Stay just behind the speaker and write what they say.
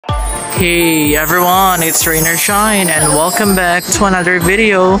Hey everyone, it's Rain or Shine and welcome back to another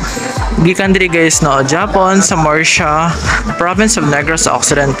video. Gikan diri guys no, Japan sa Murcia, province of Negros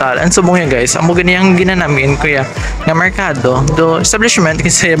Occidental. And subong yan guys, amo ganiyang ginanamin kuya nga Mercado. Do establishment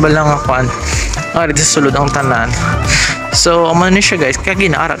kasi ba lang ako. Ari sa sulod ang tanan. So amo ni siya guys,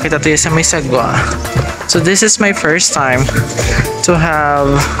 kaginaara kita tuya sa may sagwa. So this is my first time to have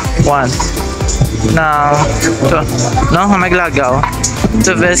one na maglagaw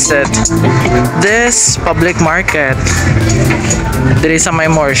to visit this public market diri sa may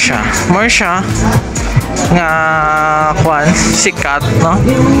Murcia nga kwan sikat no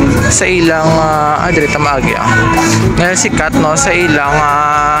sa ilang diri ta maagi nga sikat no sa ilang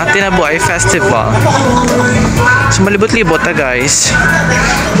tinabuhay festival. So malibot-libot guys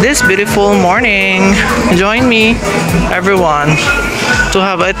this beautiful morning. Join me everyone to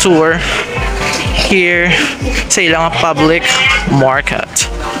have a tour here sa ilang public market.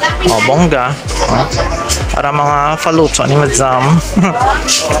 Bongga. Para mga faluto ni Madzam.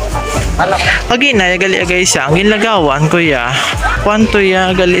 Pagi na gali guys ang ginlagawan kuya. Kwanto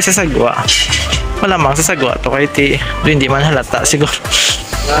ya gali sa sagwa. Malamang sa sagwa to kay ti hindi man halata siguro.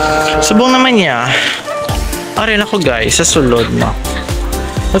 Subong naman niya. Are na ko guys sa sulod no.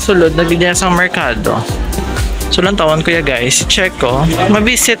 Sa sulod nagdiya sa Mercado. So lang tawon kuya guys, check ko.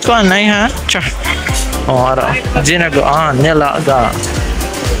 Mabisit ko anay ha. Char. Ara. Ginagaan nila aga.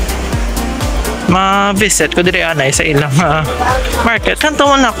 Ma-visit ko diri anay sa ilang market.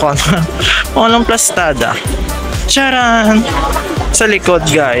 Kantawan ako. Walang plastada. Charan. Sa likod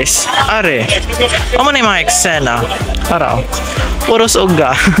guys. Are. Amo na yung mga eksena. Araw. Puros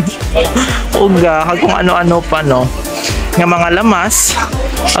uga. Uga. Kung ano-ano pa no. Nga mga lamas.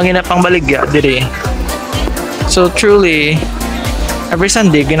 Ang inapang baligya diri. So truly, every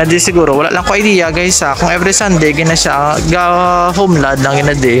Sunday gina di siguro. Wala lang ko idea guys kung every Sunday gina siya homelad lang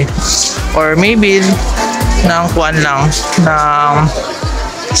gina di. Or maybe nang kuan lang ng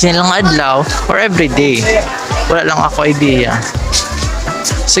silang adlaw or every day. Wala lang ako idea.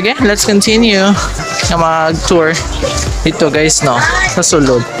 Sige, let's continue na mag-tour dito guys no sa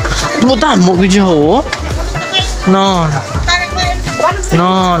sulod. Damo video ho. No.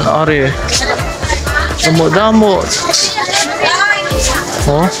 Are. Damo.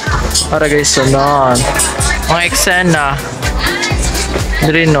 Oh, para guys so non. Mga eksena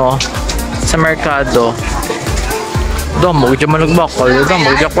diri no sa Mercado. Damo di man nagbakal,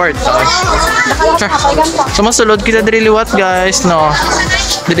 damo di kwarta. So masulod kita diri liwat guys no.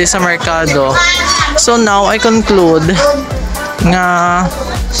 Diri sa Mercado. So now I conclude nga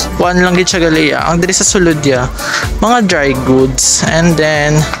one lang gid siya gali ang diri sa sulod ya mga dry goods and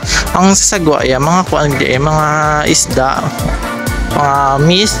then ang sasagwa ya mga kuan di mga isda mga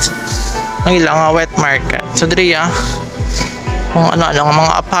meat ang ilang wet market. So diri ya kung ano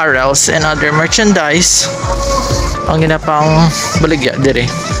mga apparels and other merchandise ang ginapang baligya diri.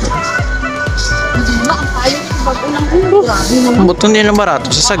 Buton din ang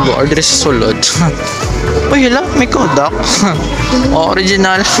barato sa sagwa or diri sa sulod. Uy, hala, may Kodak.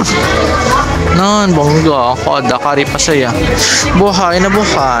 Original. Non, bongga. Kodak, kari pa saya. Buhay na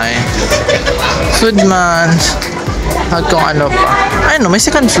buhay. Food man. Hagkong ano pa. Ano, may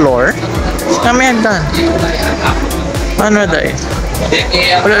second floor. May hagdan. Ano na eh.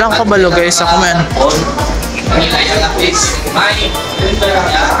 Wala lang kabalo guys. Ako man.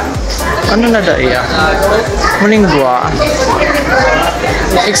 Ano na daya? Muling buwa.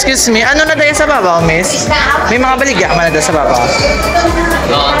 Excuse me, ano na daya sa babaw, miss? May mga baligya man na sa babaw?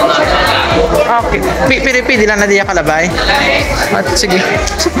 Okay. Pili lang na daya kalabay? At sige.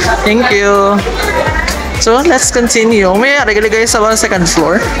 Thank you. So, let's continue. May regaligay sa second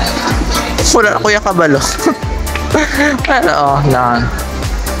floor. Wala na kuya kabalo. Pero, lang.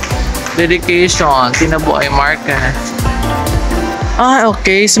 Dedication, tinabuhay market.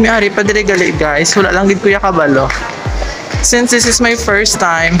 Okay. So, may-ari pa diri gali guys. Wala lang gid kuya kabalo. Since this is my first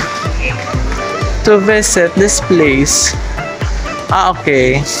time to visit this place.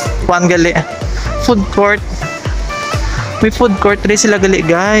 Okay. Kuan gali. Food court. May food court diri sila gali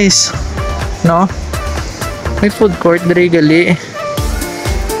guys. No? May food court diri gali.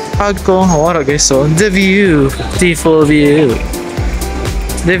 Pagko, ora guys so. The view. Beautiful view.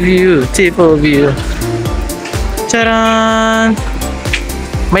 The view. Beautiful view. Charan!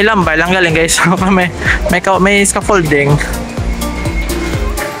 May lambay lang galing guys. may scaffolding.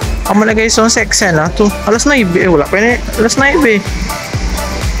 Amo na guys, so section na to. Alas 9 wala pa ni. Alas 9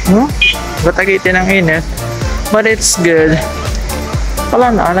 Gatagitin ang init. But it's good.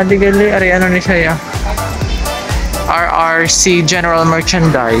 Wala na nadigali ari ano ni siya. RRC General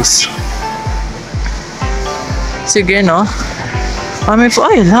Merchandise. Sige no.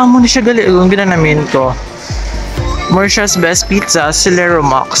 Ay, alam mo na siya gali. Ang ginanamin ko. Murcia's Best Pizza, Silero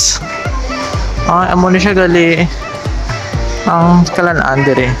Max. Amo na siya gali. Ang kalanaan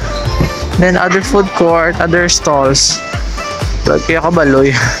dire. Then other food court, other stalls. Kaya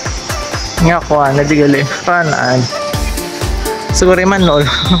kabaloy. Nga ko, nadigali. Kalanaan. Siguro man no.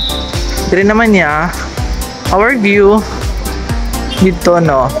 Dire naman niya. Our view. Dito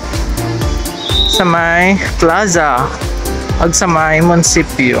no. Sa may plaza. Ag sa may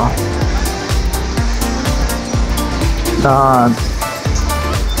munisipyo.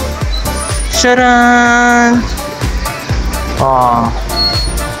 Sharan!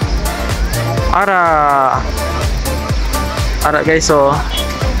 Ara guys,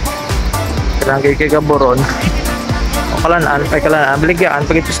 kailangan kay gaboron. Kalanaan, baligyan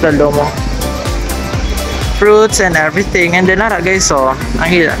pag ito sa dalo mo. Fruits and everything. And then ara guys, ang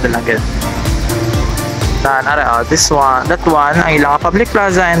hila talaga. This one, that one, ang ilang public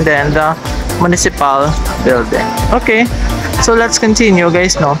plaza, and then the municipal building. Okay, so let's continue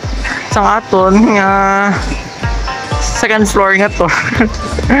guys, no? Sang aton nga second floor nga to.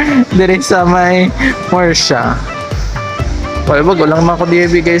 Dire sa may Murcia. Bago lang man ko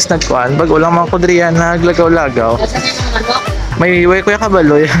dibi guys nagkuan, bago lang man ko diriyan naglagaw-lagaw. May way ko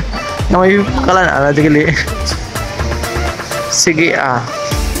kabaloy. Na may kalan digali. Sige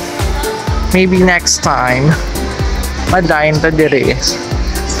maybe next time madain ta dire.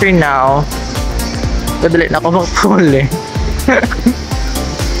 For now, kadali na ako magpuli.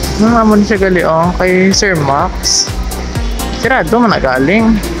 Namamon siya gali kay Sir Max. Sirado man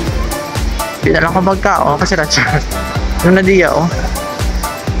nagaling. Di na lang ako magkao kasi ratchat. Yung nadiya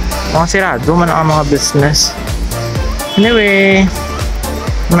sirado man ang mga business. Anyway,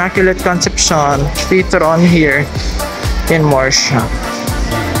 Immaculate Conception later on here in Murcia.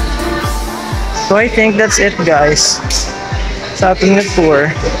 So I think that's it guys sa ating tour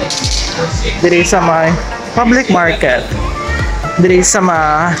diri sa may public market diri sa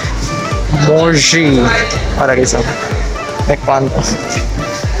may Murcia. Para guys may kwanto,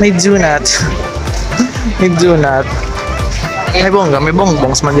 may dunat, may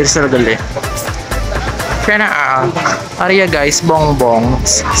bongbongs man diri sa gali. Kaya area guys,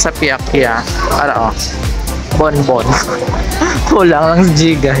 bongbongs sa Piakya. Ara bonbon. Kulang lang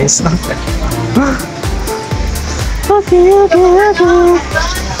G guys. Okay.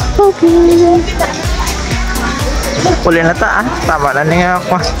 Uli na ta tama na nga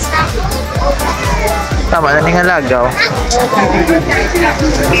ako. Tama na nga lagaw.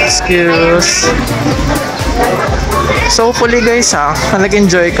 Excuse. So hopefully guys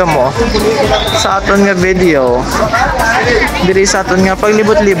nag-enjoy ka mo sa aton nga video. Diri sa aton nga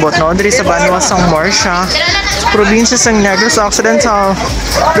paglibot-libot no, diri sa Banwasang Murcia, probinsya sang Negros Occidental,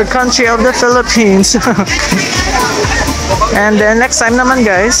 the country of the Philippines. And then next time naman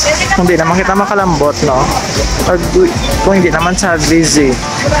guys, kung di naman kita makalambot no, or kung hindi naman sa busy,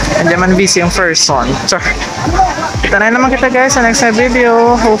 hindi naman busy yung person. Char. Kita na naman kita guys sa next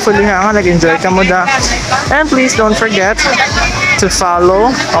video. Hopefully nag-enjoy ka mo da. And please don't forget to follow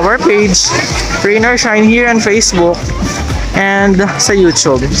our page Rain or Shine here on Facebook and sa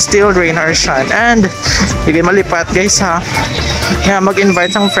YouTube, still Rain or Shine. And hindi malipat guys nga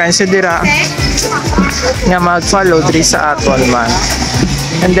mag-invite ang friends nyo dira nga mag-follow diri sa aton man.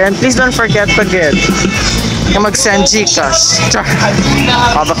 And then please don't forget nga mag-send Gcash.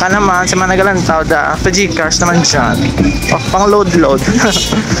 Baka naman sa mga nagalantaw pa Gcash naman dyan. Pang load.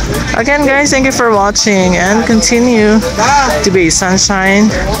 Again guys, thank you for watching and continue to be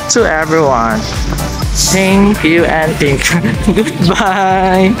sunshine to everyone. Thank you and thank you.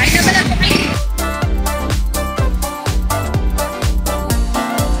 Goodbye.